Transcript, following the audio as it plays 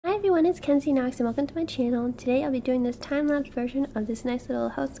everyone, it's Kenzie Knox and welcome to my channel. Today I'll be doing this time-lapse version of this nice little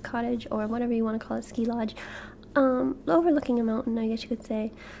house, cottage, or whatever you want to call it, ski lodge, overlooking a mountain, I guess you could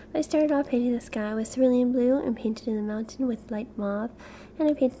say. I started off painting the sky with cerulean blue and painted in the mountain with light mauve, and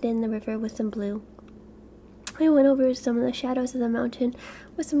I painted in the river with some blue. I went over some of the shadows of the mountain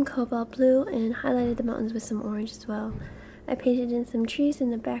with some cobalt blue and highlighted the mountains with some orange as well. I painted in some trees in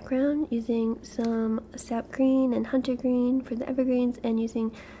the background using some sap green and hunter green for the evergreens, and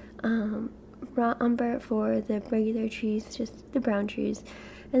using raw umber for the regular trees, just the brown trees.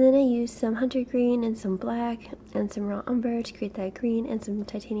 And then I used some hunter green and some black and some raw umber to create that green, and some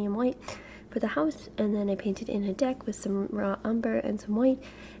titanium white for the house. And then I painted in a deck with some raw umber and some white,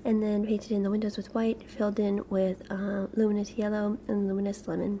 and then painted in the windows with white, filled in with luminous yellow and luminous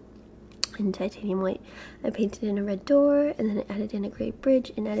lemon and titanium white. I painted in a red door, and then I added in a gray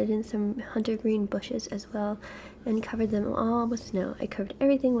bridge and added in some hunter green bushes as well, and covered them all with snow. I covered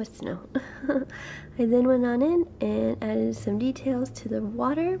everything with snow. I then went on in and added some details to the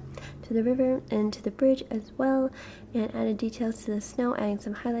water, to the river, and to the bridge as well, and added details to the snow, adding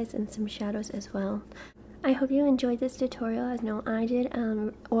some highlights and some shadows as well. I hope you enjoyed this tutorial as no I did.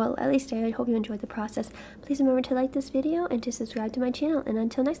 Well, at least I hope you enjoyed the process. Please remember to like this video and to subscribe to my channel. And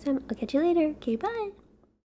until next time, I'll catch you later. Okay, bye!